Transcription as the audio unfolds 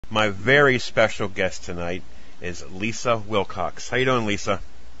My very special guest tonight is Lisa Wilcox. How you doing, Lisa?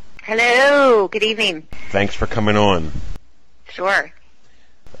 Hello. Good evening. Thanks for coming on. Sure.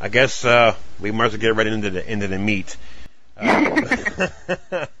 I guess we might as well get right into the meat.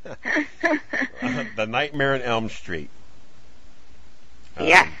 The Nightmare on Elm Street.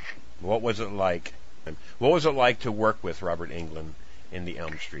 Yes. What was it like? What was it like to work with Robert Englund in the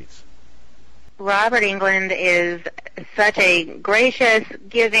Elm Streets? Robert Englund is such a gracious,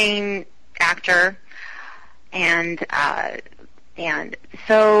 giving actor, and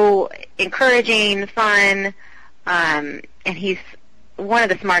so encouraging, fun, and he's one of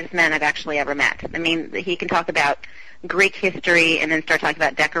the smartest men I've actually ever met. I mean, he can talk about Greek history and then start talking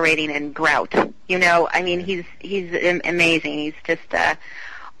about decorating and grout. You know, I mean, he's amazing. He's just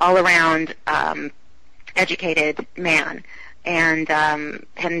all around educated man, and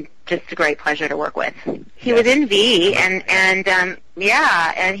just a great pleasure to work with. He was in V, and he'd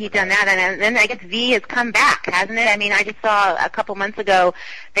done that, and then I guess V has come back, hasn't it? I mean, I just saw a couple months ago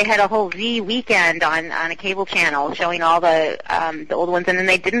they had a whole V weekend on a cable channel showing all the old ones, and then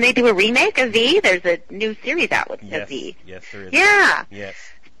they do a remake of V. There's a new series out with V. Yes, there is. Yeah. Yes.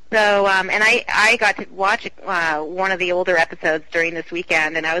 So, and I got to watch one of the older episodes during this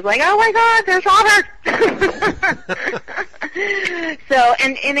weekend, and I was like, oh my God, there's Robert! So,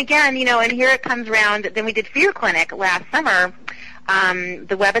 and again, you know, and here it comes around, then we did Fear Clinic last summer,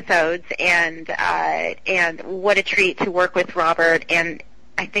 the webisodes, and what a treat to work with Robert, and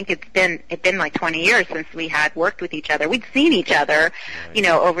I think it's been like 20 years since we had worked with each other. We'd seen each other, you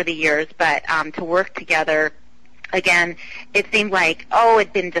know, over the years, but to work together, again, it seemed like,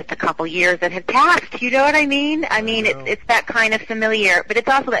 it'd been just a couple years that had passed. You know what I mean? I mean, it's that kind of familiar, but it's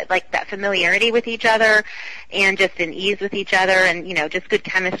also that familiarity with each other, and just an ease with each other, and you know, just good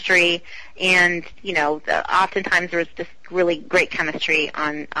chemistry. And you know, oftentimes there was just really great chemistry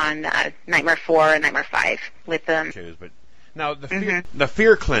on Nightmare 4 and Nightmare 5 with them. But now the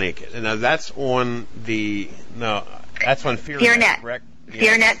Fear Clinic. Now that's on that's on FearNet. Correct?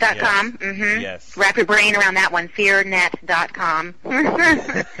 FearNet.com. Yes. Mm-hmm. Yes. Wrap your brain around that one. FearNet.com.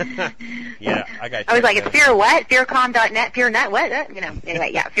 Yeah, I got you. I was like, it's Fear what? FearCom.net? FearNet what? You know,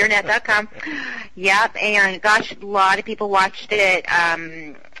 anyway, yeah, FearNet.com. Yep, and gosh, a lot of people watched it.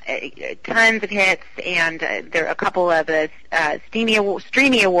 Tons of hits, and there are a couple of the Streamy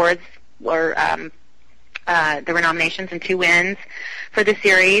Awards were there were nominations and 2 wins for the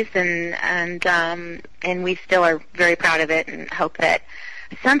series, and we still are very proud of it and hope that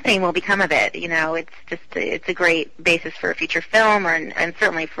something will become of it. You know, it's a great basis for a feature film, and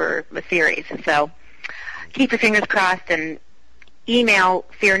certainly for the series. So keep your fingers crossed and email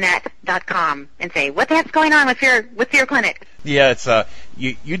fearnet.com and say, what the heck's going on with Fear Clinic? Yeah, it's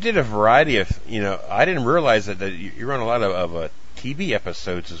you did a variety of, you know, I didn't realize that you run a lot of TV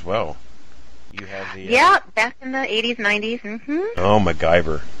episodes as well. You have the back in the 80s, 90s. Mm-hmm. Oh,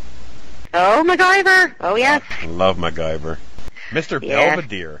 MacGyver. Oh, MacGyver. Oh, yes. I love MacGyver. Mr.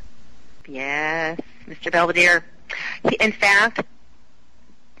 Belvedere. Yes, Mr. Belvedere. In fact,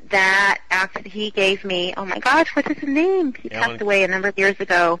 that act he gave me, oh my gosh, what is his name? He passed away a number of years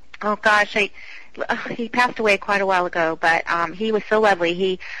ago. Oh gosh, he passed away quite a while ago, but he was so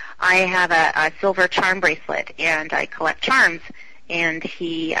lovely. I have a silver charm bracelet, and I collect charms. And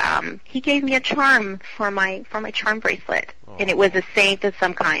he gave me a charm for my charm bracelet, and it was a saint of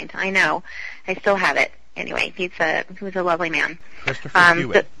some kind. I know, I still have it. Anyway, he was a lovely man. Christopher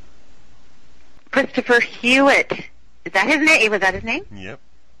Hewitt. Christopher Hewitt. Is that his name? Was that his name? Yep.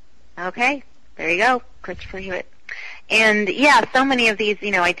 Okay, there you go, Christopher Hewitt. And yeah, so many of these,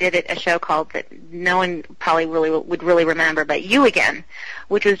 you know, I did a show called that no one probably would really remember, but You Again,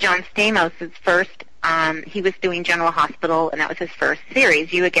 which was John Stamos' first. He was doing General Hospital, and that was his first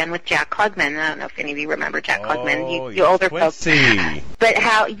series. You Again with Jack Klugman. I don't know if any of you remember Jack Klugman. You older folks. But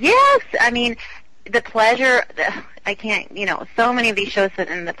yes, I mean, the pleasure. I can't, you know, so many of these shows,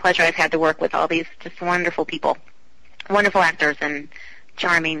 and the pleasure I've had to work with all these just wonderful people, wonderful actors, and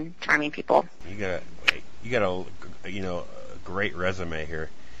charming people. You got a great resume here.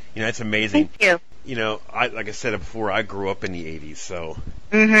 You know, it's amazing. Thank you. You know, like I said before, I grew up in the 80s, so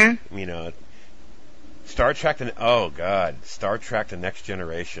you know, Star Trek Star Trek: The Next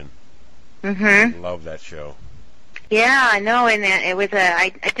Generation. Love that show. Yeah, I know, and it was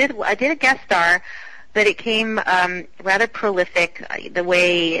I did a guest star, but it came rather prolific. The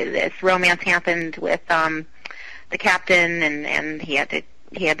way this romance happened with the captain, and he had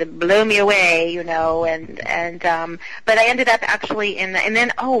to blow me away, you know, but I ended up actually and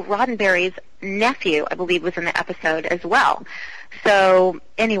then Roddenberry's nephew, I believe, was in the episode as well. So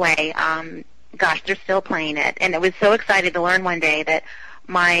anyway, gosh, they're still playing it, and I was so excited to learn one day that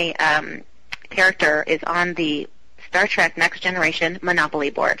my character is on the Star Trek Next Generation Monopoly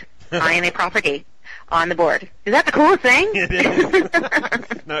board. I am a property on the board. Is that the coolest thing? It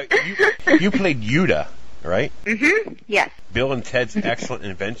is. Now, you played Yuta, right? Mm-hmm. Yes. Bill and Ted's Excellent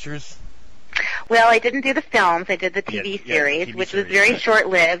Adventures? Well, I didn't do the films. I did the TV series, TV which series, was very right.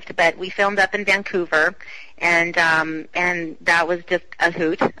 short-lived, but we filmed up in Vancouver, and that was just a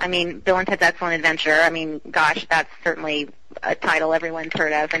hoot. I mean, Bill and Ted's Excellent Adventure, I mean, gosh, that's certainly a title everyone's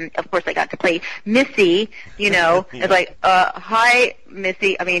heard of. And, of course, I got to play Missy, you know. Yeah. It's like, hi,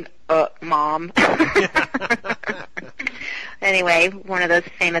 Missy. I mean, Mom. Anyway, one of those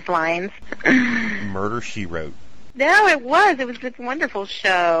famous lines. Murder, She Wrote. No, it was. It was a wonderful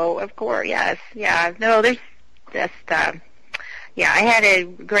show, of course, yes. Yeah, no, there's just, yeah, I had a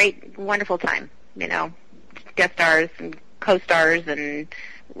great, wonderful time, you know, guest stars and co-stars and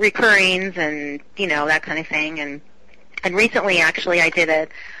recurrings and, you know, that kind of thing. And recently, actually, I did a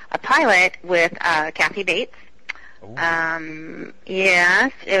pilot with Kathy Bates.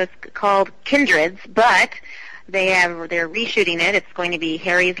 Yes, it was called Kindreds, but they're reshooting it. It's going to be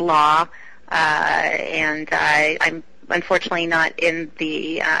Harry's Law. And I'm unfortunately not in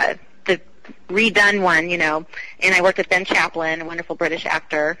the redone one, you know. And I worked with Ben Chaplin, a wonderful British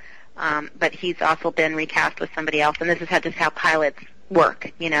actor, but he's also been recast with somebody else. And this is just how pilots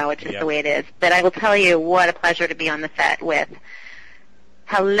work, you know. It's just the way it is. But I will tell you, what a pleasure to be on the set with.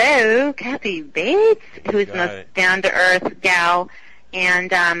 Hello, Kathy Bates, who's the most down-to-earth gal,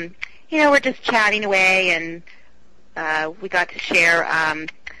 and you know, we're just chatting away, and we got to share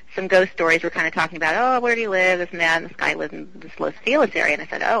some ghost stories. We're kind of talking about, oh, where do you live, this and that, and this guy lives in this Los Feliz area. And I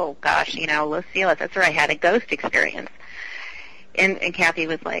said, oh, gosh, you know, Los Feliz, that's where I had a ghost experience. And Kathy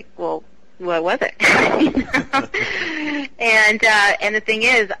was like, well, what was it? And the thing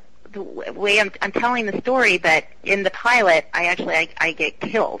is, the way I'm telling the story, but in the pilot, I get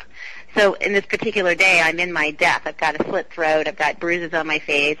killed. So in this particular day, I'm in my death. I've got a slit throat. I've got bruises on my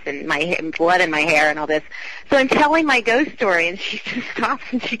face and blood in my hair and all this. So I'm telling my ghost story, and she just stops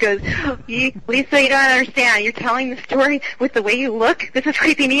and she goes, Lisa, you don't understand. You're telling the story with the way you look. This is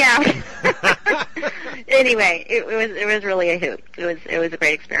creeping me out. Anyway, it was really a hoot. It was a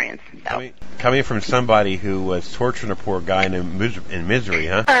great experience. So. Coming from somebody who was torturing a poor guy in Misery,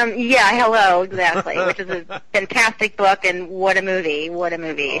 huh? Yeah, hello, exactly. Which is a fantastic book, and what a movie! What a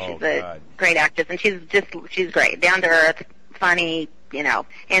movie! Oh, she's a great actress, and she's great, down to earth, funny, you know.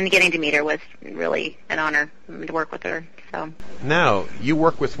 And getting to meet her was really an honor to work with her. So. Now you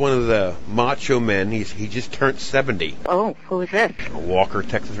work with one of the macho men. He just turned 70. Oh, who is this? Walker,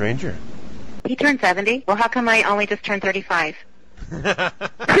 Texas Ranger. He turned 70. Well, how come I only just turned 35? Yeah,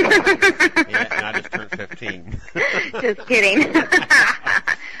 and I just turned 15. Just kidding.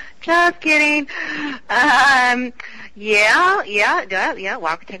 Just kidding. Yeah.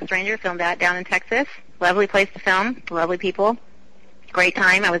 Walker, Texas Ranger. Filmed that down in Texas. Lovely place to film. Lovely people. Great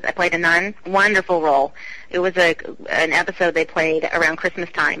time. I played a nun. Wonderful role. It was an episode they played around Christmas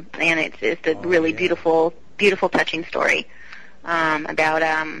time, and it's a really beautiful, touching story about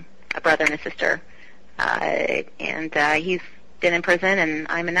a brother and a sister, and he's been in prison, and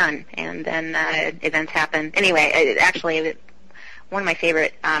I'm a nun, and then events happen. Anyway, actually, one of my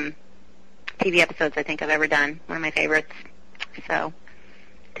favorite TV episodes I think I've ever done. One of my favorites. So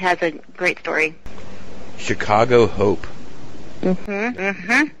it has a great story. Chicago Hope.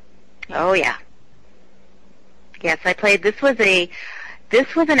 Oh yeah. Yes, I played. This was an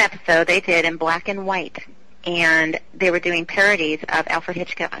episode they did in black and white, and they were doing parodies of Alfred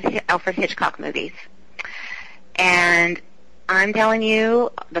Hitchcock movies. And I'm telling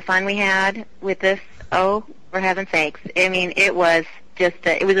you, the fun we had with this, oh, for heaven's sakes. I mean, it was just,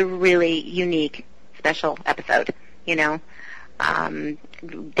 it was a really unique, special episode, you know,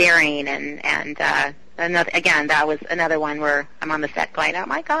 daring and another, that was another one where I'm on the set going, oh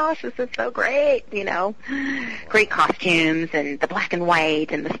my gosh, this is so great, you know, great costumes and the black and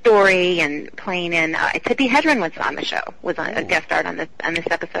white and the story and playing in, Tippi Hedren was on the show, was on a guest star on this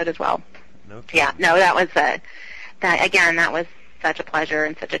episode as well. Okay. Yeah, no, that was, that was such a pleasure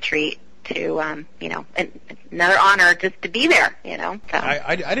and such a treat to, you know, another honor just to be there, you know. So.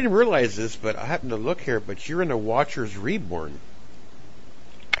 I didn't realize this, but I happened to look here, but you're in a Watchers Reborn.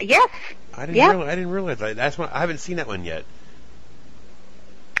 Yes. I didn't realize that. That's one, I haven't seen that one yet.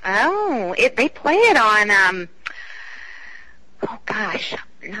 Oh, they play it on, oh gosh,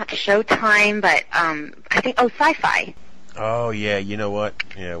 not Showtime, but I think, Sci-Fi. Oh yeah, you know what?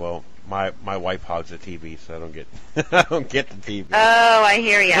 Yeah, well, my wife hogs the TV, so I don't get I don't get the TV. Oh, I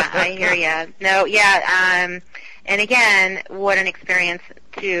hear ya. No, yeah. And again, what an experience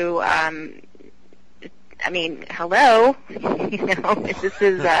to I mean, hello, this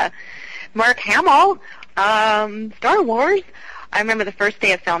is Mark Hamill, Star Wars. I remember the first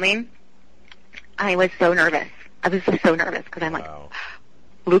day of filming, I was so nervous. I was just so nervous because I'm like,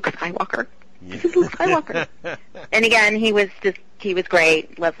 Luke Skywalker. This is Luke Skywalker. And again, he was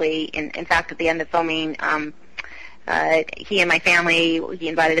great, lovely. In fact, at the end of filming, he and my family, he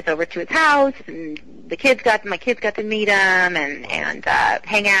invited us over to his house, and my kids got to meet him and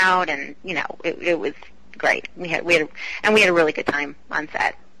hang out, and it was great. We had a really good time on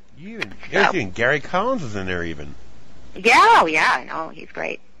set. And Gary Collins was in there even. Yeah, I know, he's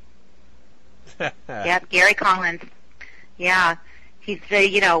great. Yeah, Gary Collins. Yeah, he's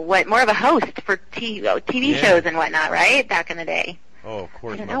more of a host for TV shows and whatnot, right? Back in the day. Oh, of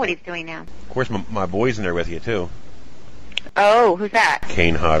course. I don't know what he's doing now. Of course, my boy's in there with you too. Oh, who's that?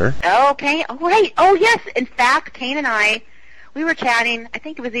 Kane Hodder. Oh, Kane. Oh, right. Oh, yes. In fact, Kane and I, we were chatting. I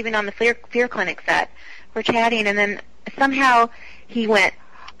think it was even on the Fear Clinic set. We're chatting, and then somehow he went,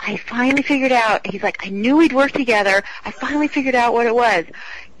 I finally figured out. He's like, I knew we'd work together. I finally figured out what it was.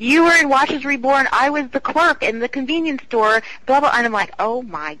 You were in Watchers Reborn. I was the clerk in the convenience store. Blah, blah. And I'm like, oh,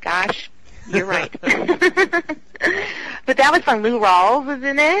 my gosh. You're right. But that was fun. Lou Rawls was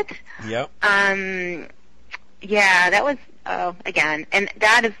in it. Yep. Yeah, that was, again, and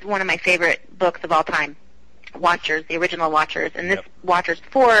that is one of my favorite books of all time. Watchers, the original Watchers. And this Watchers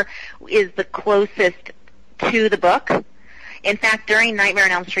 4 is the closest to the book. In fact, during Nightmare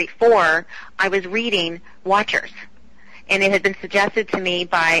on Elm Street 4, I was reading Watchers. And it had been suggested to me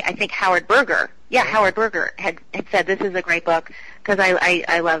by, I think, Howard Berger. Yeah, Howard Berger had said, this is a great book, because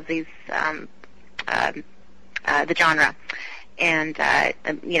I love these, the genre. And,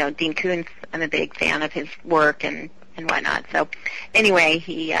 Dean Koontz, I'm a big fan of his work and whatnot. So anyway,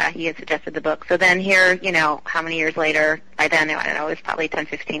 he had suggested the book. So then here, how many years later, I don't know, it was probably 10,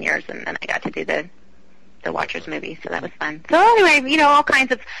 15 years, and then I got to do the Watchers movie, so that was fun. So anyway, all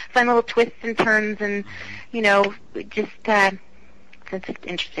kinds of fun little twists and turns, and, it's just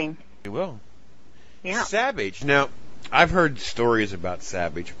interesting. You will. Yeah. Savage. Now, I've heard stories about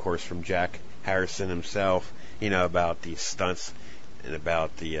Savage, of course, from Jack Harrison himself, about the stunts and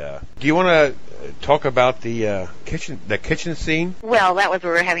about the... Do you want to talk about the kitchen scene? Well, that was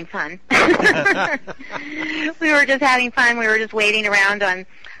where we were having fun. We were just having fun. We were just waiting around on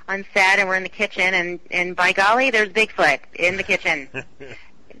set, and we're in the kitchen, and by golly, there's Bigfoot in the kitchen.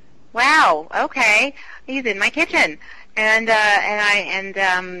 Wow, okay, he's in my kitchen. And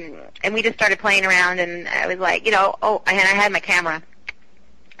we just started playing around, and I was like, and I had my camera.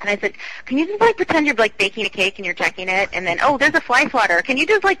 And I said, can you just, pretend you're, baking a cake and you're checking it? And then, there's a fly swatter. Can you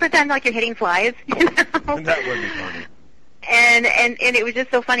just, pretend like you're hitting flies? That would be funny. And it was just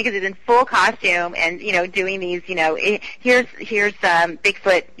so funny because he's in full costume and, doing these, here's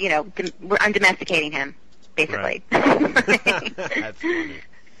Bigfoot, I'm domesticating him, basically. Right. That's funny.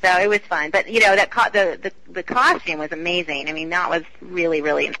 So it was fun. But, the costume was amazing. I mean, that was really,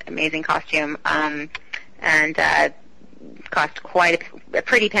 really an amazing costume. And cost quite a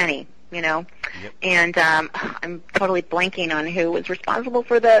pretty penny, Yep. And I'm totally blanking on who was responsible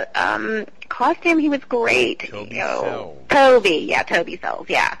for the costume. He was great. Toby Sells,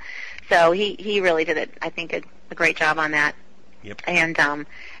 yeah. So he really did I think a great job on that. Yep.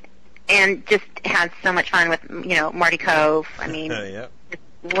 And just had so much fun with Marty Cove. I mean, yep.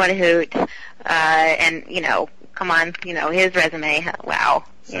 What a hoot. And come on, his resume. Wow.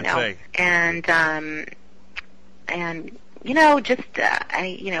 Sensei. And we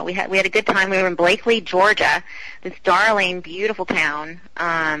had a good time. We were in Blakely, Georgia, this darling, beautiful town,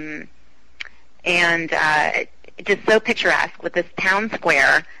 and just so picturesque with this town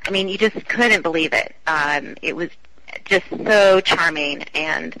square. I mean, you just couldn't believe it. It was just so charming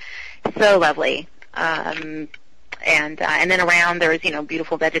and so lovely. And then around there was,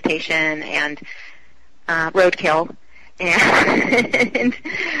 beautiful vegetation and roadkill. And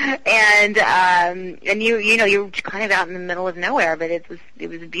you're kind of out in the middle of nowhere, but it was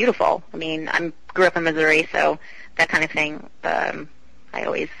beautiful. I mean, I grew up in Missouri, so that kind of thing. I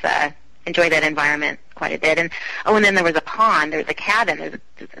always enjoy that environment quite a bit. And then there was a pond. There was a cabin. There's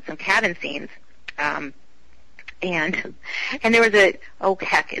some cabin scenes. And there was is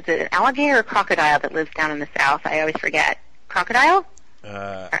it an alligator or crocodile that lives down in the south? I always forget. Crocodile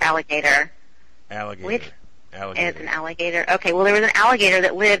or alligator? Alligator. Which? Alligator. It's an alligator. Okay, well, there was an alligator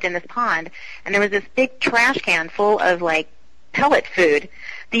that lived in this pond, and there was this big trash can full of, pellet food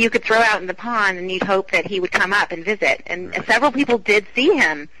that you could throw out in the pond, and you'd hope that he would come up and visit. And several people did see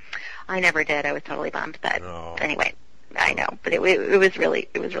him. I never did. I was totally bummed, but anyway. I know, but it was really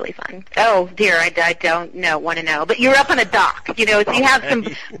fun. Oh dear, I don't want to know. But you're up on a dock, so you have some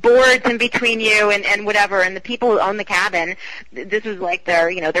boards in between you and whatever. And the people who own the cabin, this is like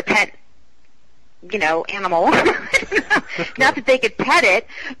their pet, animal. Not that they could pet it,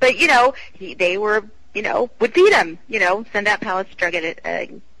 but they were, would feed him, send out pallets to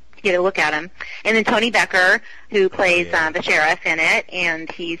get a look at him. And then Tony Becker, who plays the sheriff in it,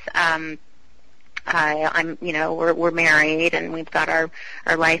 and he's we're married, and we've got our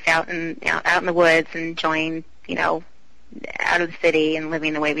life out in the woods, and enjoying, out of the city and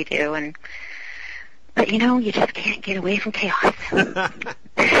living the way we do. But you just can't get away from chaos, no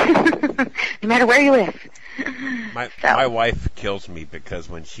matter where you live. My wife kills me because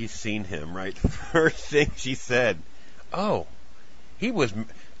when she's seen him, right, the first thing she said, "Oh, he was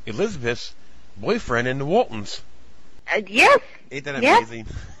Elizabeth's boyfriend in the Waltons." Yes. Ain't that amazing?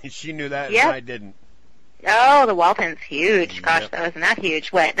 She knew that, and I didn't. Oh, the Waltons, huge. Gosh, that wasn't that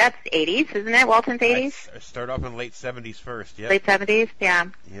huge. What? That's 80s, isn't it? Waltons 80s? I start off in late 70s first, yeah. Late 70s, yeah.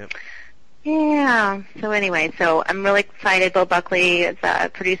 Yep. Yeah. So anyway, I'm really excited. Bill Buckley is a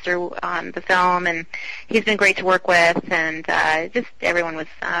producer on the film, and he's been great to work with, and just everyone was,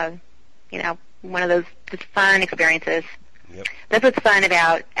 one of those just fun experiences. Yep. That's what's fun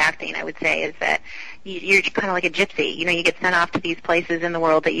about acting, I would say, is that you're kind of like a gypsy. You get sent off to these places in the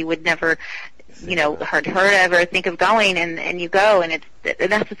world that you would never, heard of or think of going, and you go, and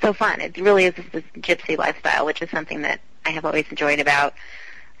that's what's so fun. It really is this gypsy lifestyle, which is something that I have always enjoyed about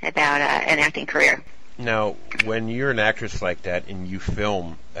an acting career. Now, when you're an actress like that and you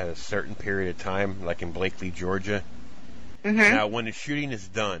film at a certain period of time, like in Blakely, Georgia, now when the shooting is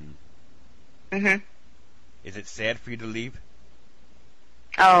done, is it sad for you to leave?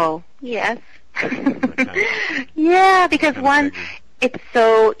 Oh, yes. Yeah, because it's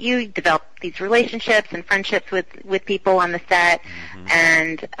so, you develop these relationships and friendships with people on the set,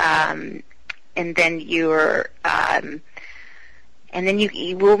 and then you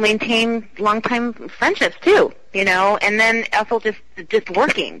will maintain long-time friendships too, and then also just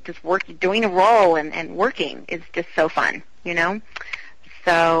working, doing a role and working is just so fun,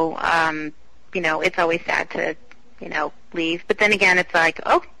 So, it's always sad to, leave. But then again, it's like,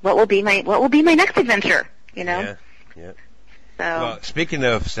 oh, what will be my next adventure, Yeah. So. Well, speaking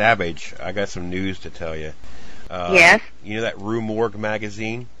of Savage, I got some news to tell you. Yes. You know that Rue Morgue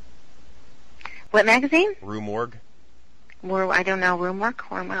magazine? What magazine? Rue Morgue. I don't know. Rue Morgue?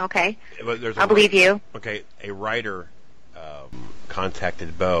 Okay. I'll believe you. Okay, a writer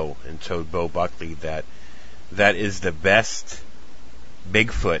contacted Bo and told Bo Buckley that is the best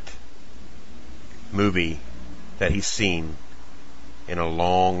Bigfoot movie that he's seen in a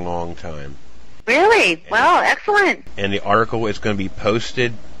long, long time. Really? Wow, excellent. And the article is going to be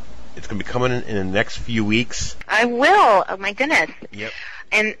posted. It's going to be coming in the next few weeks. I will. Oh, my goodness. Yep.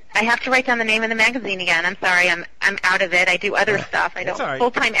 And I have to write down the name of the magazine again. I'm sorry. I'm out of it. I do other stuff. I don't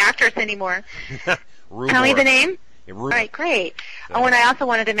full-time actress anymore. Tell me the name. Yeah, all right, great. So. Oh, and I also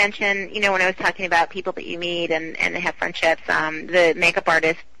wanted to mention, when I was talking about people that you meet and have friendships, the makeup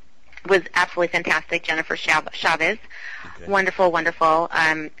artist was absolutely fantastic, Jennifer Chavez. Okay. Wonderful.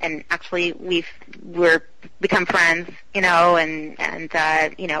 And actually, we're become friends, and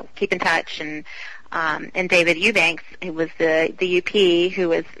keep in touch. And David Eubanks, who was the UP, who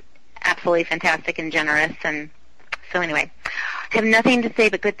was absolutely fantastic and generous. And so anyway, I have nothing to say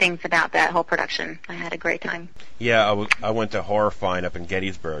but good things about that whole production. I had a great time. Yeah, I went to Horror Find up in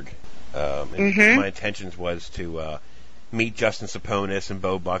Gettysburg. And my intentions was to meet Justin Saponis and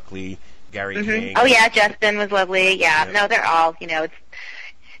Bo Buckley, Gary King. Oh yeah, Justin was lovely. Yeah. No, they're all,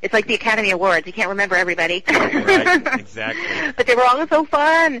 it's like the Academy Awards. You can't remember everybody. Right, exactly. But they were all so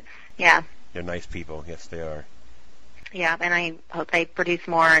fun. Yeah. They're nice people. Yes, they are. Yeah, and I hope they produce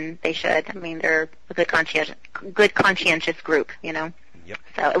more, and they should. I mean, they're a good conscientious group, Yep.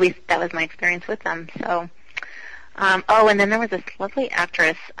 So at least that was my experience with them. So, and then there was this lovely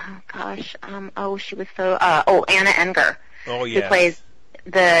actress. Oh gosh. She was so. Anna Enger. Oh yes. Who plays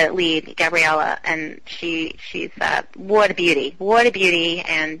the lead, Gabriella, and she's what a beauty,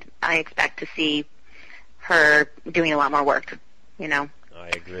 and I expect to see her doing a lot more work. I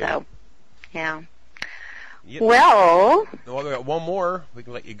agree. So, yeah. Yep. Well, we got one more. We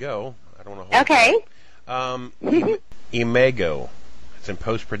can let you go. I don't want to hold okay. Imago. It's in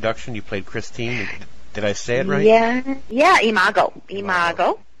post-production. You played Christine. Did I say it right? Yeah. Imago.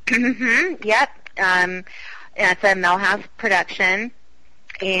 Yep. It's a Millhouse production,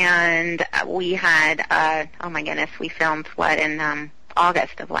 and we had. Oh my goodness, we filmed in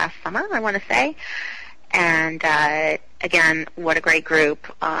August of last summer, I want to say, and again, what a great group.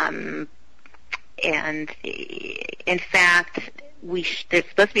 and in fact, there's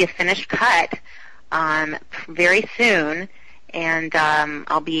supposed to be a finished cut very soon, and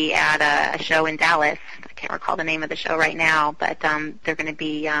I'll be at a show in Dallas. I can't recall the name of the show right now, but they're going to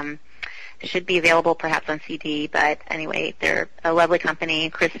be it should be available perhaps on CD. But anyway, they're a lovely company.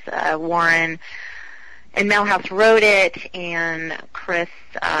 Chris Warren and Mel House wrote it, and Chris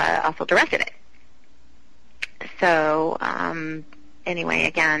also directed it. So anyway,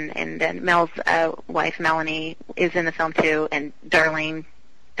 again, and then Mel's wife Melanie is in the film too, and darling.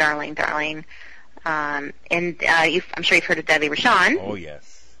 I'm sure you've heard of Debbie Rochon. Oh,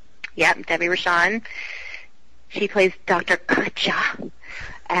 yes. Yep, Debbie Rochon. She plays Dr. Kutcha.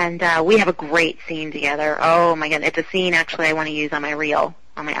 And we have a great scene together. Oh, my goodness. It's a scene, actually, I want to use on my reel,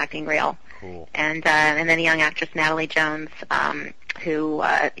 on my acting reel. Cool. And then a young actress, Natalie Jones, who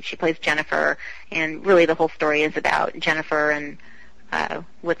she plays Jennifer. And really the whole story is about Jennifer and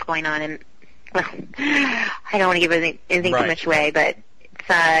what's going on. And, well, I don't want to give anything too much away, but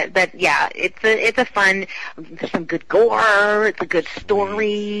yeah, it's a fun. There's some good gore. It's a good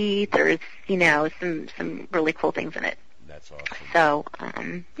story. There's some really cool things in it. That's awesome. So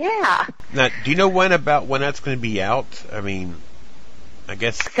yeah. Now, do you know when that's going to be out? I mean, I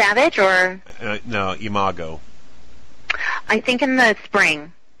guess Savage or no, Imago. I think in the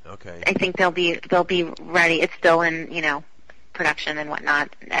spring. Okay. I think they'll be ready. It's still in production and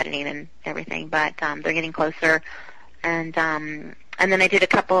whatnot, editing and everything, but they're getting closer. And then I did a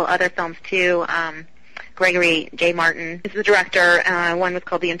couple other films too. Gregory J. Martin is the director. One was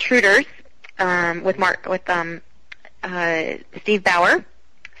called The Intruders with Steve Bauer.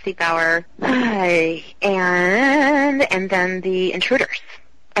 And then The Intruders.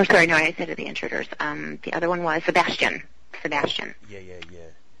 Oh, sorry, no, I said The Intruders. The other one was Sebastian. Yeah.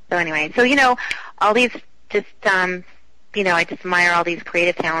 So anyway, so all these just I just admire all these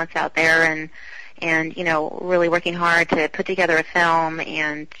creative talents out there, and really working hard to put together a film,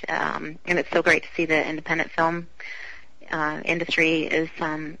 and it's so great to see the independent film industry is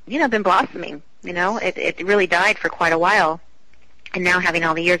been blossoming. It really died for quite a while, and now having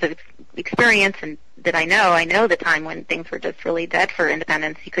all the years of experience and that I know the time when things were just really dead for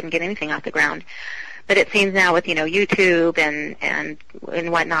independence. You couldn't get anything off the ground, but it seems now with YouTube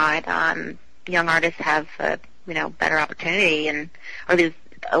and whatnot, young artists have better opportunity, or there's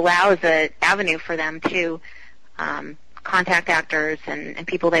allows an avenue for them to contact actors and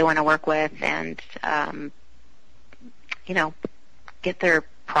people they want to work with, and get their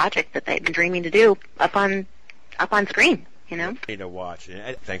project that they've been dreaming to do up on screen. Need to watch.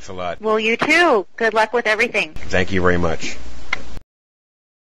 Thanks a lot. Well, you too. Good luck with everything. Thank you very much.